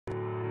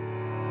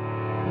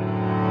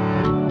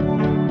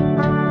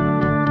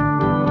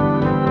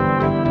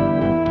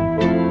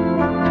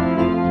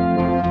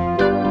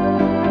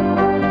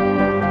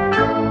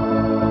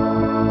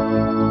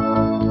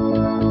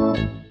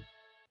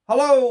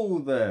Hello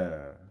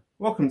there!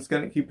 Welcome to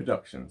Scanning Key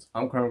Productions.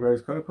 I'm Crown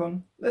Rose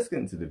Kokon. Let's get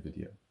into the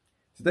video.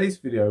 Today's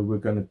video we're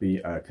going to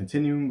be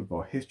continuing with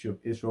our History of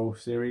Israel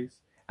series,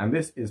 and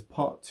this is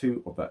part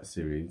 2 of that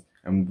series,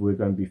 and we're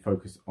going to be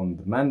focused on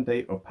the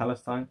Mandate of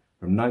Palestine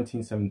from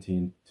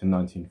 1917 to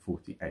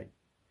 1948.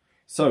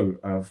 So,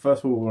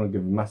 first of all, we want to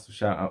give a massive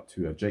shout out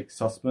to Jake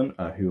Sussman,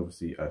 who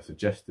obviously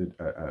suggested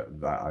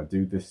that I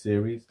do this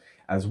series,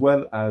 as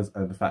well as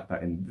the fact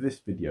that in this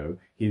video,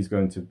 he's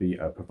going to be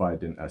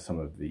providing some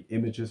of the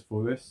images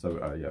for this.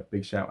 So, yeah,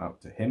 big shout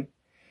out to him.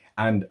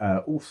 And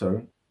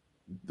also,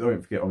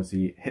 don't forget,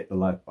 obviously, hit the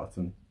like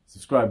button,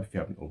 subscribe if you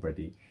haven't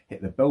already,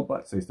 hit the bell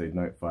button so you stay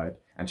notified,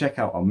 and check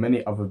out our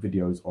many other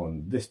videos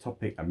on this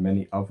topic and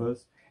many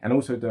others. And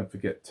also don't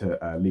forget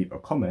to leave a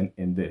comment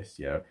in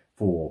this,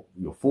 for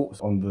your thoughts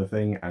on the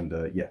thing, and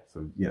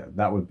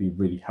that would be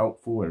really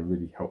helpful and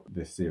really help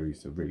this series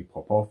to really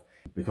pop off,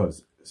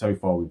 because so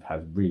far we've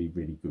had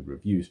really good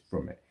reviews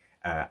from it,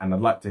 and I'd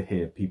like to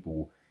hear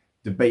people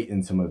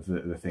debating some of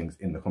the things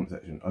in the comment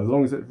section, as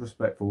long as it's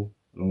respectful,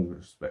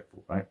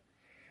 right?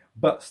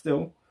 But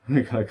still,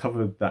 we kind of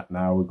covered that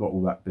now, we've got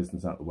all that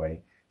business out of the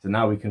way, so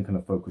now we can kind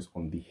of focus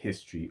on the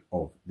history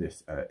of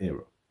this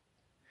era.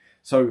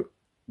 So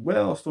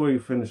where our story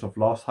finished off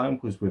last time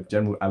was with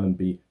General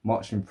Allenby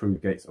marching through the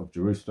gates of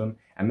Jerusalem,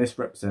 and this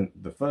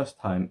represented the first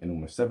time in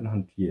almost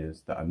 700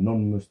 years that a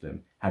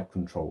non-Muslim had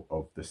control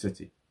of the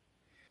city.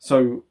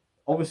 So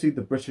obviously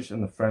the British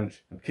and the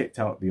French had kicked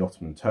out the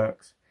Ottoman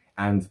Turks,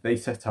 and they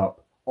set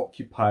up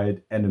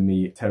Occupied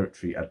Enemy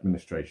Territory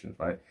Administrations,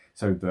 right?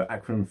 So the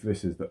acronym for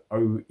this is the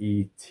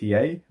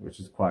OETA,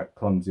 which is quite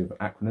clumsy of an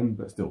acronym,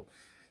 but still.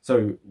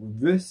 So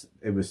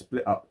it was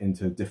split up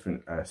into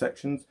different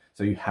sections.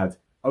 So you had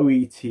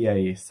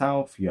OETA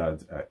South, you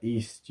had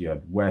East, you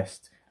had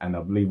West, and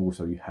I believe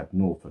also you had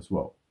North as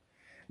well.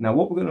 Now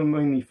what we're going to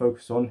mainly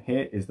focus on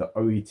here is the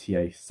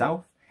OETA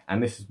South,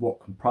 and this is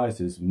what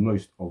comprises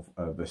most of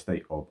the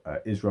state of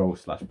Israel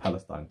 /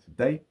 Palestine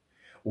today,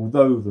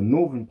 although the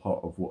northern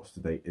part of what's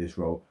today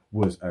Israel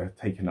was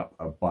taken up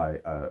by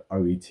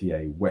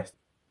OETA West.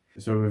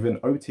 So within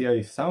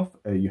OETA South,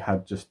 you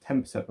had just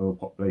 10% of the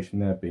population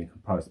there being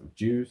comprised of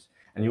Jews,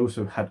 and you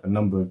also had a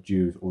number of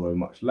Jews, although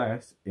much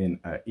less, in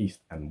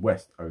East and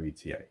West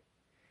OETA.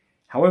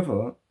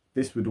 However,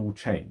 this would all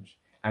change,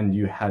 and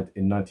you had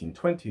in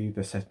 1920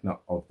 the setting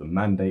up of the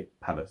Mandate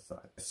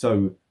Palestine.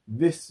 So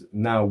this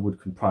now would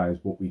comprise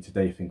what we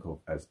today think of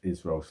as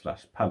Israel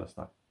 /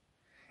 Palestine.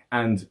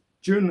 And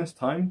during this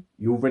time,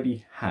 you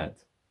already had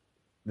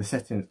the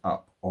setting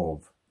up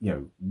of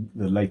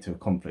the later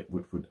conflict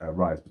which would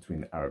arise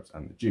between the Arabs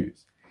and the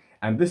Jews.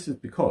 And this is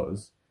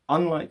because,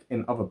 unlike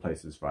in other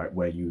places, right,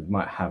 where you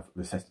might have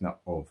the setting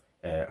up of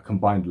a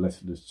combined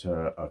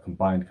legislature, a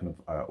combined kind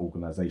of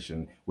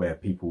organisation where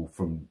people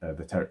from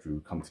the territory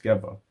would come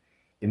together,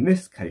 in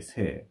this case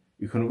here,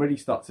 you can already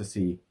start to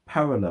see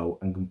parallel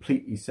and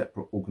completely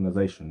separate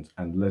organisations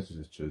and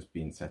legislatures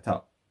being set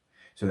up.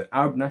 So the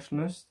Arab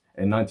nationalists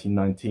in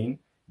 1919,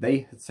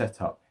 they had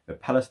set up the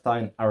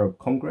Palestine Arab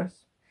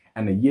Congress,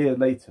 and a year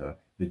later,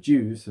 the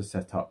Jews had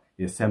set up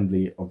the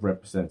Assembly of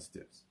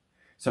Representatives.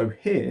 So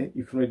here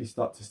you can really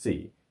start to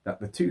see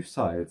that the two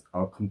sides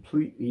are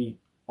completely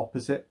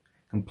opposite,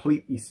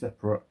 completely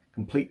separate,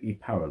 completely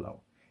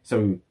parallel.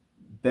 So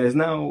there's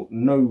now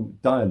no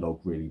dialogue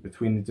really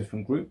between the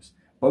different groups.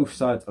 Both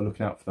sides are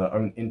looking out for their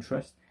own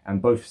interests,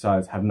 and both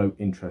sides have no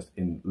interest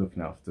in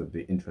looking after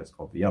the interests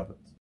of the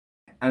others.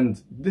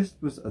 And this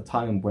was a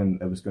time when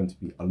there was going to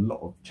be a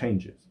lot of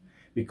changes,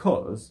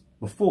 because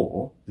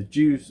before, the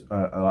Jews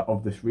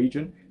of this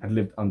region had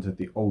lived under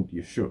the old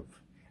Yishuv.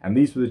 And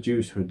these were the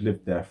Jews who had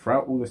lived there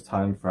throughout all this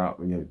time, throughout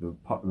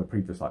the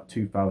previous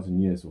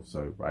 2,000 years or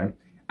so, right?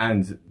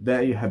 And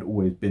they had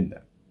always been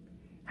there.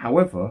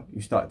 However,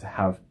 you started to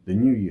have the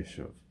new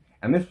Yishuv,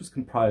 and this was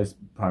comprised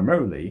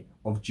primarily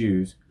of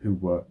Jews who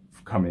were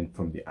coming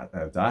from the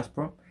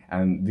diaspora,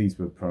 and these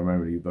were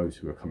primarily those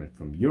who were coming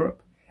from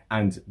Europe,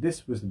 and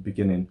this was the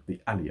beginning of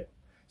the aliyah.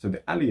 So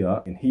the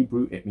aliyah in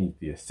Hebrew, it means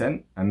the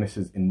ascent, and this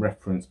is in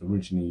reference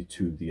originally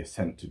to the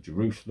ascent to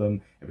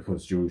Jerusalem,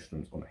 because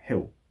Jerusalem's on a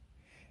hill.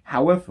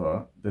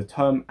 However, the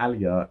term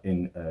aliyah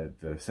in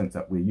the sense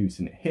that we're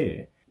using it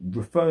here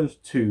refers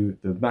to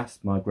the mass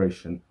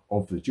migration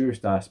of the Jewish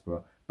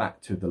diaspora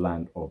back to the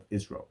land of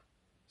Israel.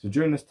 So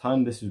during this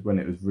time, this is when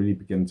it was really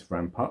beginning to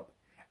ramp up,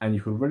 and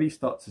you could really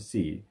start to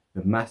see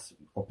the mass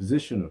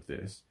opposition of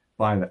this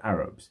by the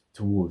Arabs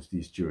towards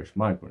these Jewish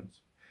migrants.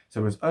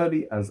 So as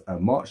early as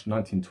March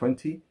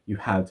 1920, you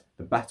had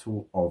the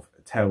Battle of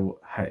Tel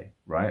Hai,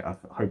 right? I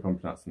hope I'm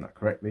pronouncing that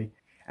correctly.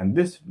 And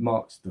this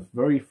marks the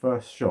very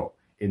first shot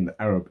in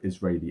the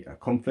Arab-Israeli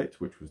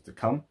conflict, which was to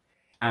come.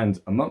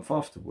 And a month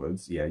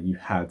afterwards, you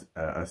had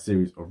a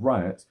series of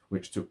riots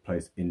which took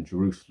place in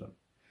Jerusalem.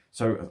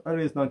 So as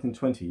early as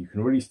 1920, you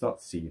can really start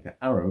to see the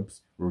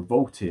Arabs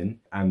revolting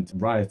and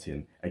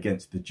rioting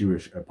against the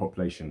Jewish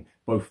population,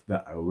 both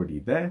that are already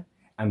there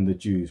and the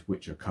Jews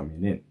which are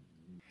coming in.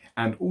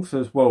 And also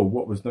as well,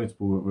 what was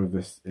notable with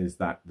this is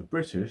that the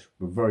British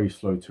were very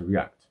slow to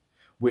react.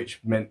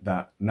 which meant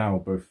that now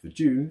both the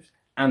Jews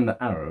and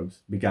the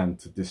Arabs began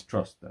to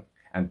distrust them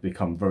and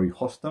become very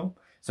hostile.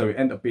 So it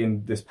ended up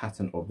being this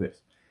pattern of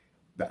this.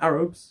 The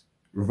Arabs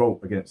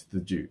revolt against the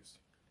Jews.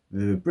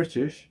 The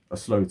British are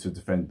slow to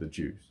defend the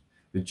Jews.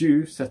 The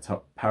Jews set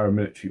up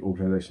paramilitary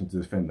organisations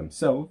to defend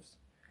themselves,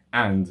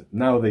 and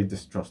now they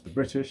distrust the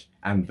British,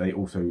 and they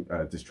also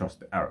distrust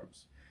the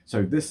Arabs.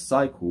 So this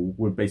cycle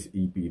would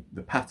basically be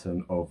the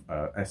pattern of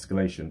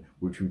escalation,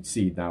 which we would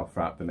see now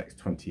throughout the next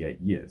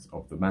 28 years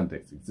of the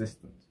Mandate's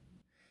existence.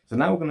 So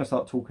now we're going to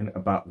start talking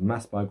about the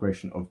mass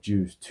migration of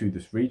Jews to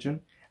this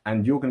region,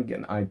 and you're going to get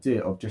an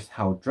idea of just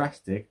how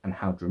drastic and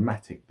how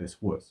dramatic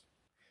this was.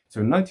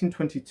 So in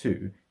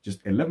 1922,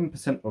 just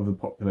 11% of the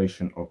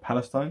population of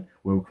Palestine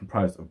were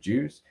comprised of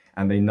Jews,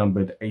 and they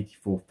numbered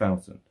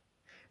 84,000.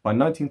 By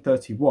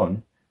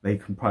 1931, they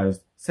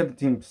comprised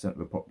 17% of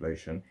the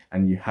population,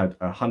 and you had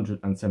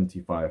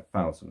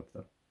 175,000 of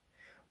them.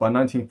 By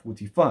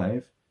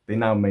 1945, they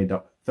now made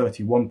up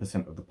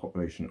 31% of the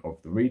population of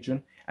the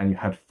region, and you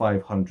had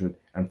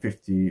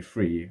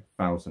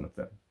 553,000 of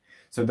them.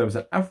 So there was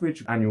an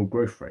average annual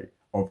growth rate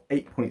of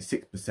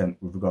 8.6%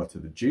 with regard to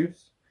the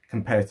Jews,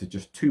 compared to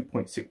just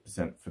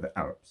 2.6% for the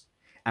Arabs.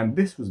 And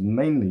this was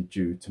mainly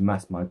due to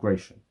mass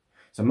migration.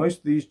 So most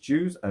of these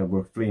Jews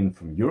were fleeing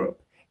from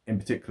Europe, in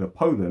particular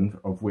Poland,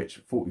 of which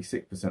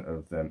 46%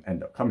 of them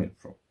end up coming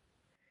from.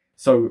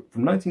 So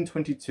from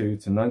 1922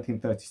 to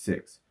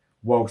 1936,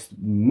 whilst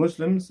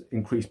Muslims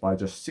increased by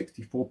just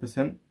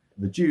 64%,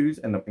 the Jews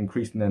end up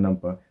increasing their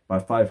number by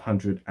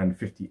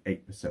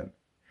 558%,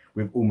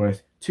 with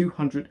almost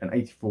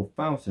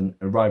 284,000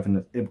 arriving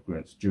as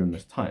immigrants during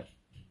this time.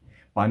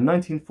 By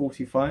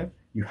 1945,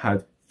 you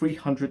had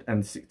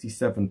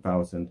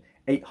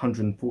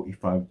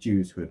 367,845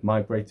 Jews who had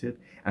migrated,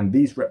 and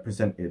these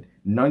represented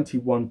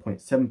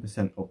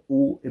 91.7% of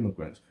all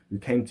immigrants who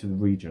came to the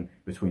region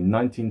between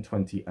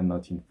 1920 and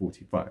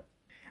 1945.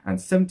 And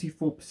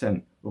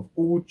 74% of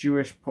all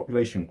Jewish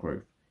population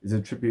growth is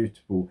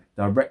attributable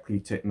directly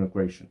to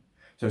immigration.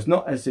 So it's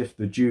not as if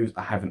the Jews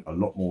are having a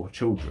lot more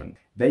children.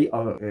 They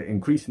are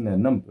increasing their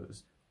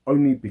numbers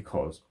only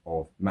because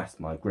of mass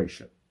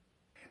migration.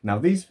 Now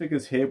these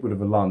figures here would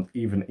have alarmed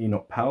even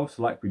Enoch Powell,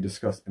 so like we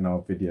discussed in our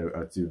video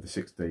to do the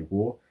 6-Day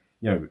War,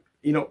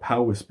 Enoch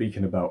Powell was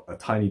speaking about a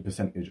tiny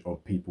percentage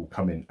of people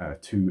coming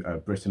to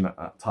Britain at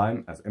that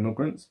time as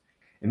immigrants.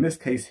 In this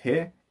case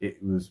here,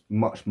 it was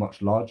much,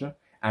 much larger,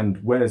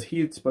 and whereas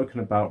he had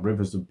spoken about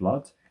rivers of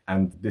blood,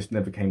 and this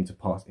never came to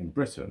pass in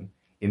Britain,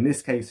 in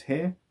this case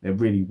here, there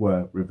really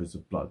were rivers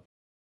of blood.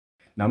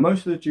 Now,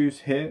 most of the Jews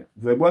here,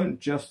 they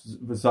weren't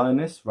just the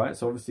Zionists, right?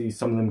 So obviously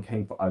some of them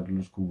came for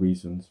ideological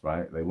reasons,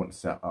 right? They want to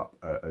set up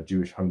a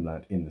Jewish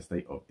homeland in the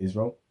state of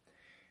Israel.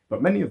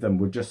 But many of them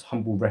were just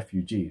humble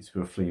refugees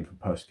who were fleeing from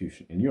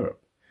persecution in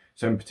Europe.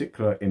 So in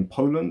particular, in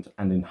Poland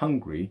and in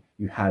Hungary,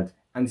 you had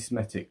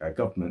anti-Semitic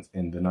governments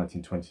in the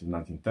 1920s and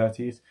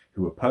 1930s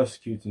who were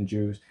persecuting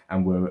Jews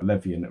and were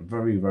levying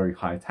very, very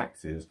high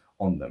taxes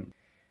on them.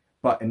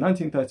 But in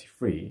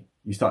 1933,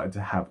 you started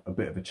to have a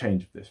bit of a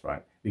change of this,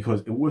 right?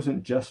 Because it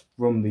wasn't just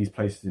from these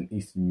places in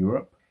Eastern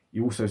Europe.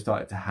 You also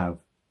started to have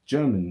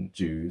German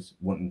Jews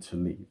wanting to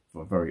leave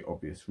for very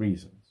obvious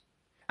reasons.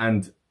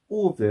 And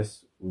all of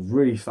this was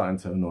really starting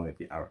to annoy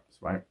the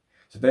Arabs, right?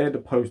 So they had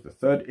opposed the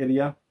third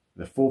aliyah,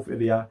 the fourth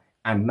aliyah,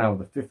 and now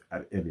the fifth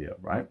aliyah,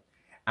 right?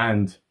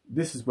 And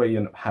this is where you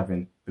end up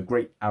having the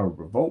Great Arab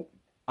Revolt,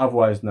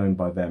 otherwise known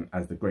by them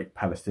as the Great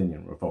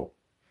Palestinian Revolt.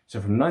 So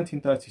from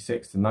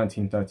 1936 to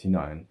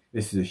 1939,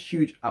 this is a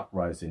huge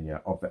uprising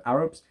of the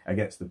Arabs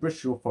against the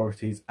British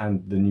authorities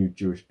and the new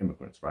Jewish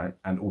immigrants, right?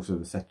 And also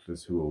the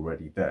settlers who were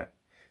already there.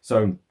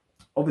 So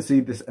obviously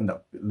this ended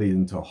up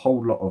leading to a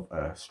whole lot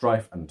of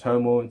strife and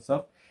turmoil and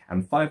stuff.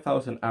 And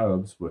 5,000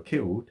 Arabs were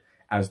killed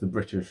as the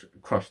British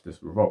crushed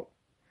this revolt.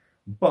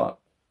 But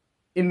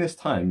in this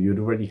time, you had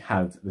already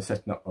had the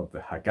setting up of the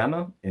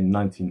Haganah in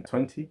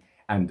 1920,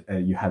 and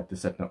you had the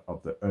setting up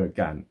of the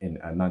Ergan in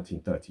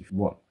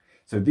 1931.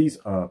 So these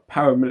are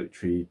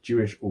paramilitary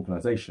Jewish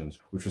organisations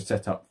which were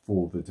set up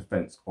for the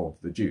defence of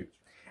the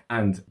Jews.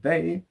 And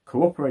they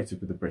cooperated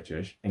with the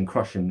British in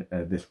crushing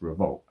this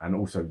revolt and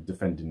also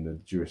defending the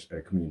Jewish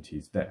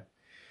communities there.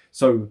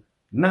 So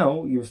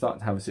now you're starting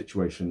to have a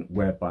situation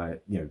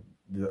whereby,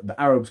 the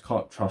Arabs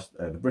can't trust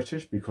the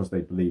British because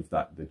they believe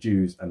that the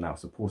Jews are now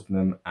supporting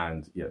them,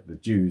 and the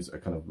Jews are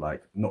kind of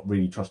like not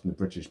really trusting the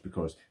British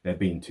because they're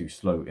being too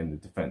slow in the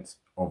defence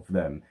of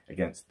them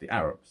against the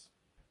Arabs.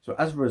 So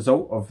as a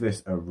result of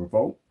this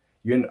revolt,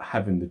 you end up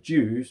having the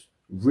Jews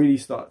really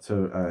start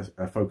to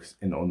focus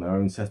in on their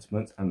own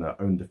settlements and their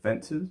own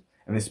defences.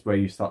 And this is where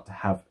you start to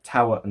have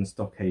tower and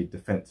stockade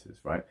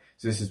defences, right?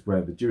 So this is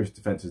where the Jewish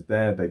defences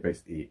there, they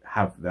basically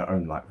have their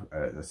own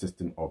a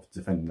system of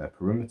defending their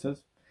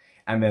perimeters.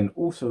 And then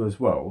also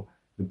as well,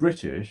 the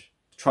British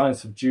try and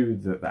subdue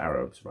the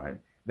Arabs, right?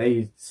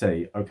 They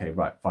say, okay,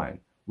 right,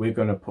 fine. We're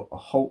going to put a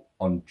halt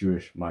on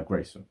Jewish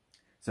migration.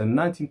 So in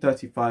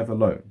 1935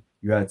 alone,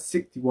 you had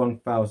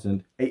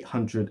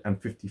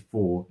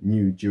 61,854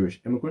 new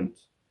Jewish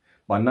immigrants.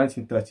 By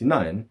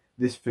 1939,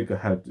 this figure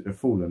had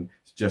fallen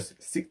to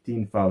just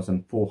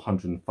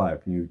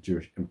 16,405 new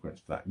Jewish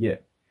immigrants for that year.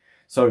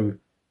 So,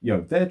 you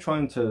know, they're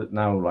trying to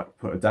now like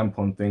put a damp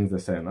on things. They're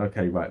saying,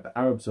 okay, right, the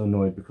Arabs are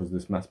annoyed because of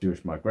this mass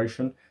Jewish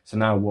migration. So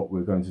now what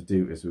we're going to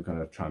do is we're going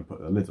to try and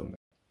put a lid on it.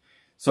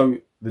 So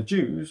the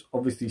Jews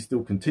obviously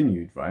still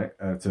continued, right,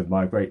 to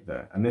migrate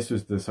there. And this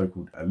was the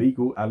so-called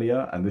illegal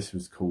aliyah, and this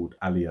was called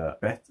aliyah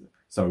bet.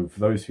 So for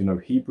those who know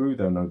Hebrew,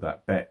 they'll know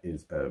that bet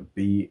is a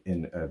B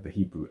in the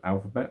Hebrew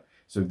alphabet.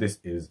 So this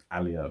is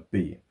aliyah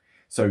B.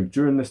 So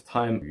during this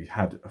time, we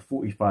had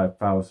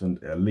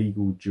 45,000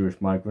 illegal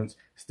Jewish migrants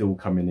still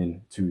coming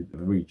into the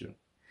region.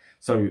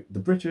 So the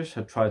British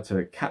had tried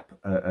to cap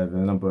the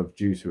number of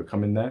Jews who were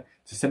coming there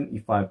to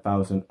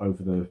 75,000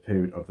 over the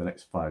period of the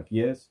next 5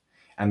 years.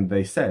 And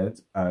they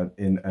said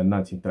in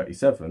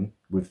 1937,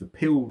 with the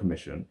Peel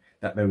Commission,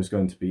 that there was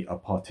going to be a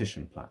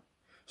partition plan.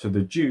 So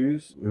the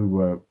Jews, who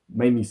were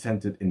mainly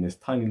centered in this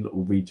tiny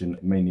little region,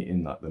 mainly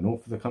in like the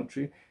north of the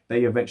country,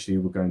 they eventually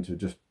were going to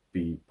just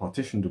be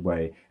partitioned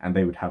away and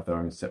they would have their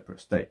own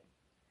separate state.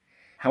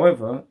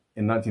 However,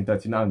 in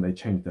 1939, they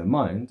changed their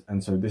mind.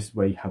 And so this is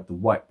where you have the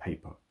White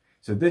Paper.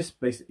 So this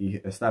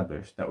basically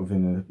established that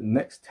within the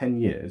next 10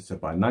 years, so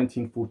by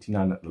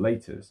 1949 at the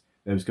latest,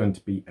 there was going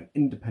to be an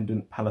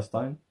independent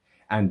Palestine,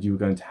 and you were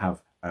going to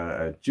have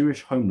a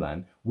Jewish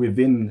homeland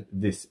within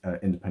this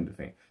independent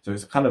thing. So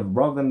it's kind of,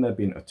 rather than there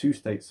being a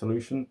two-state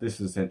solution,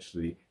 this is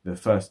essentially the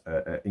first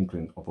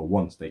inkling of a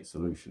one-state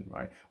solution,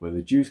 right? Where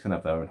the Jews can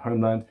have their own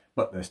homeland,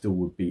 but there still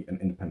would be an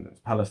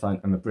independent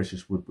Palestine, and the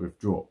British would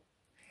withdraw.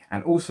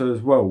 And also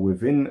as well,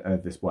 within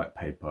this White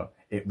Paper,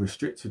 it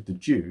restricted the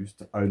Jews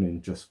to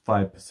owning just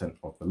 5%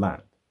 of the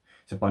land.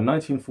 So by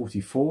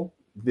 1944,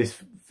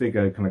 this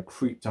figure kind of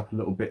creeped up a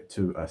little bit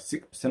to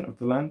 6% of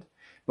the land.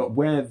 But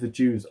where the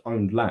Jews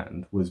owned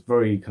land was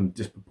very kind of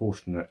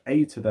disproportionate,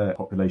 A, to their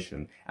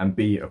population, and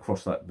B,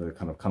 across like the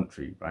kind of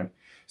country, right?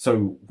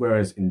 So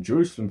whereas in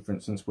Jerusalem, for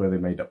instance, where they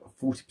made up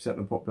 40% of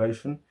the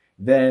population,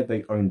 there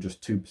they owned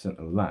just 2% of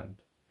the land.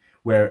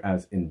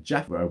 Whereas in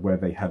Jaffa, where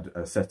they had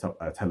set up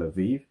Tel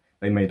Aviv,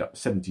 they made up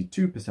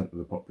 72% of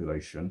the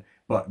population,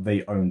 but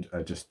they owned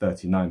just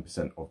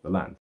 39% of the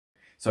land.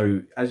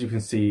 So as you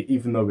can see,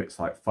 even though it's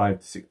like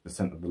 5 to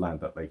 6% of the land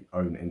that they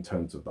own in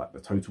terms of like the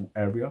total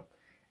area,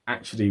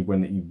 actually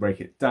when you break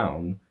it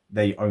down,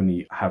 they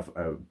only have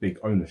a big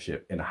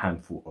ownership in a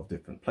handful of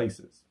different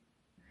places.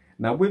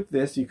 Now with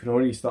this, you can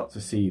already start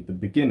to see the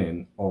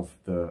beginning of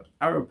the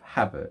Arab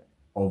habit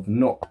of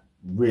not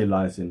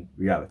realizing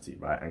reality,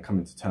 right, and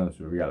coming to terms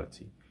with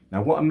reality.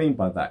 Now what I mean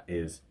by that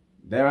is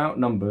they're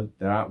outnumbered,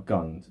 they're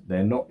outgunned,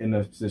 they're not in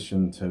a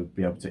position to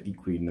be able to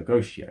equally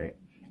negotiate.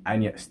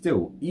 And yet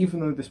still, even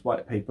though this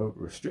White Paper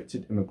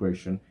restricted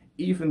immigration,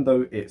 even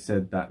though it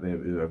said that there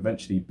would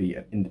eventually be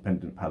an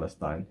independent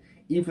Palestine,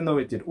 even though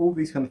it did all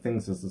these kind of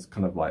things as this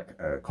kind of like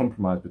a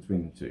compromise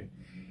between the two,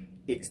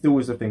 it still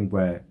was a thing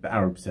where the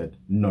Arabs said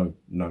no,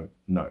 no,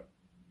 no.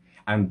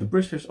 And the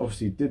British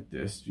obviously did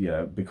this,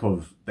 yeah,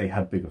 because they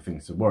had bigger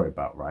things to worry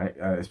about, right?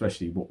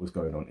 Especially what was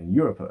going on in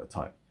Europe at the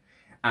time.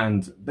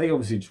 And they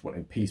obviously just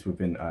wanted peace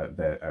within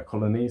their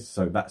colonies,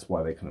 so that's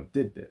why they kind of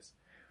did this.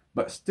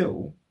 But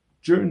still,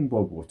 during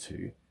World War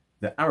II,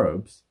 the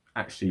Arabs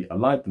actually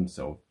allied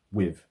themselves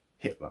with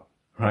Hitler,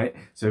 right?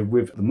 So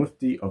with the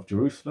Mufti of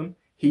Jerusalem,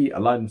 he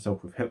allied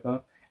himself with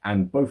Hitler,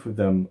 and both of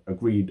them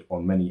agreed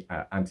on many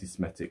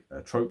anti-Semitic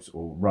tropes,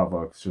 or rather,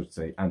 I should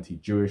say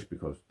anti-Jewish,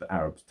 because the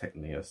Arabs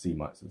technically are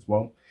Semites as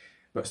well.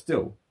 But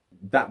still,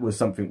 that was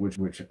something which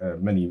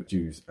many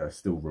Jews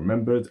still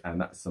remembered,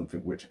 and that's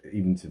something which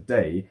even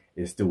today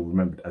is still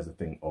remembered as a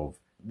thing of,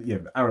 you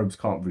know, the Arabs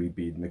can't really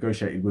be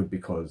negotiated with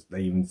because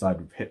they even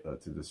sided with Hitler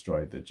to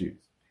destroy the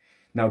Jews.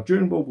 Now,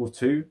 during World War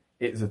II,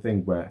 it's a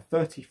thing where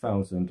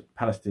 30,000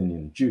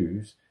 Palestinian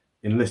Jews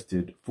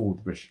enlisted for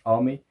the British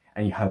Army,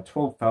 and you had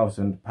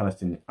 12,000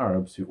 Palestinian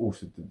Arabs who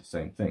also did the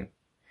same thing.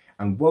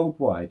 And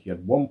worldwide, you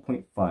had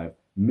 1.5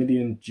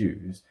 million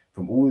Jews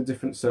from all the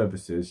different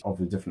services of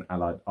the different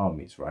Allied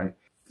armies, right,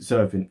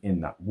 serving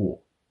in that war.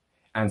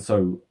 And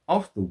so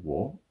after the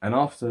war, and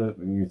after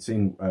you'd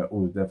seen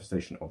all the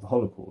devastation of the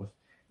Holocaust,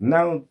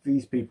 now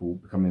these people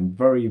becoming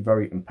very,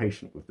 very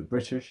impatient with the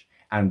British,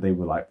 and they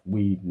were like,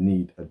 we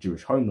need a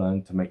Jewish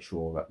homeland to make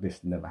sure that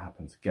this never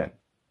happens again.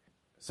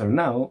 So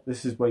now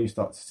this is where you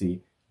start to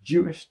see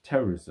Jewish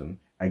terrorism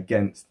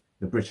against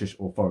the British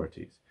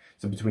authorities.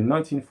 So between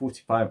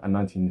 1945 and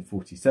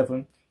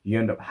 1947, you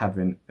end up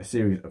having a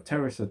series of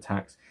terrorist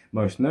attacks,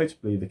 most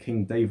notably the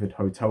King David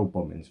Hotel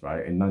bombings,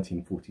 right, in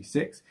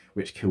 1946,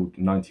 which killed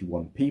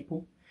 91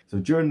 people. So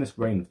during this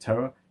reign of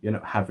terror, you end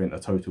up having a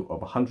total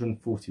of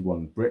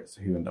 141 Brits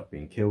who end up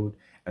being killed,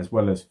 as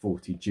well as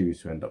 40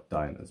 Jews who end up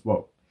dying as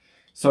well.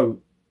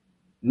 So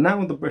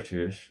now the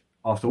British,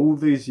 after all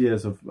these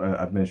years of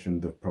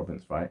administering the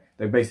province, right,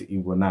 they basically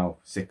were now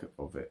sick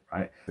of it,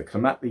 right? The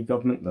Klimati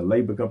government, the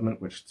Labour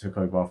government, which took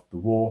over after the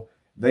war,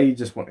 they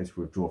just wanted to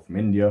withdraw from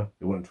India,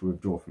 they wanted to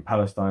withdraw from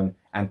Palestine,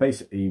 and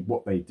basically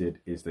what they did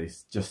is they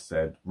just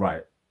said,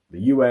 right, the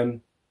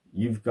UN,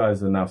 you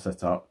guys are now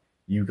set up,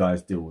 you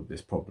guys deal with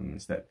this problem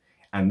instead.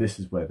 and this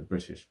is where the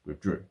British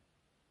withdrew.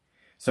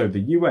 So the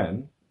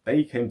UN,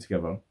 they came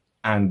together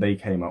and they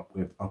came up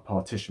with a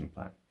partition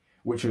plan,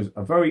 which was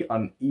a very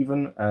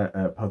uneven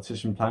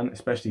partition plan,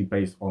 especially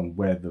based on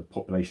where the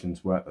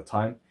populations were at the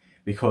time,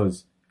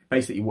 because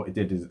basically what it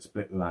did is it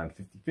split the land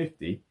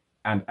 50-50,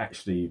 and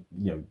actually,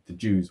 the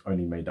Jews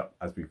only made up,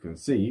 as we can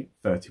see,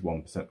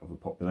 31% of the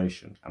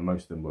population, and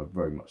most of them were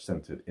very much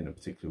centered in a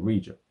particular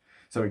region.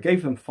 So it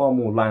gave them far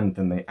more land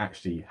than they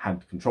actually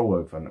had control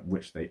over, and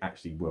which they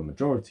actually were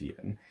majority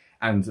in.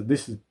 And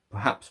this is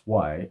perhaps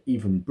why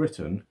even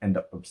Britain ended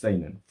up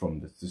abstaining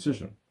from this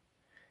decision.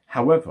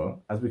 However,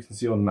 as we can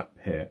see on the map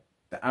here,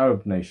 the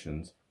Arab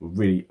nations were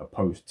really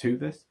opposed to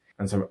this.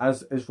 And so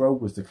as Israel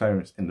was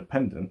declaring its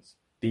independence,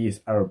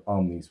 these Arab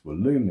armies were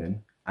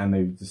looming, and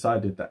they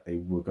decided that they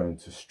were going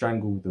to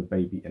strangle the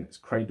baby in its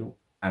cradle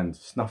and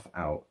snuff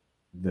out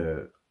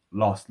the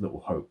last little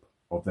hope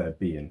of there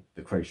being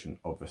the creation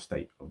of a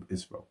state of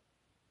Israel.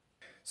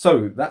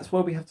 So that's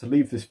where we have to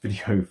leave this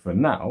video for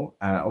now.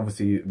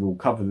 Obviously, we'll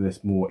cover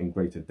this more in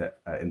greater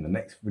depth in the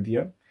next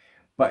video.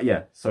 But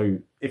yeah, so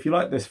if you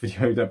like this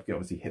video, don't forget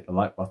obviously hit the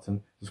like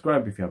button,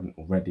 subscribe if you haven't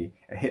already,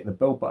 and hit the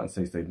bell button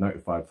so you stay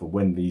notified for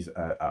when these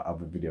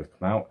other videos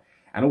come out.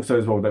 And also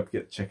as well, don't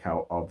forget to check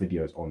out our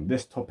videos on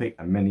this topic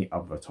and many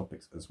other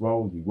topics as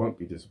well. You won't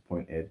be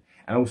disappointed.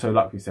 And also,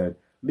 like we said,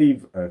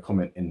 leave a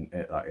comment in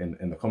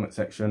the comment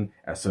section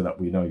so that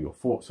we know your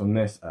thoughts on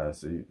this,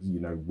 so you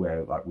know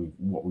where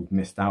what we've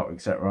missed out,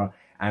 etc.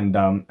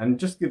 And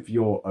just give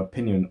your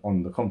opinion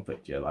on the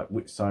conflict. Yeah, like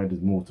which side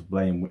is more to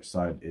blame, which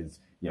side is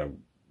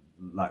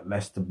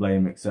less to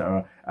blame,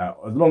 etc.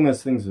 As long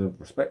as things are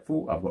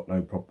respectful, I've got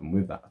no problem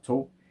with that at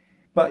all.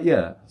 But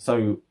yeah,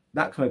 so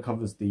that kind of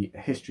covers the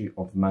history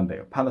of the Mandate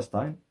of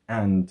Palestine.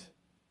 And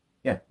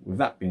yeah, with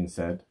that being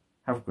said,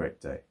 have a great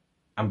day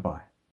and bye.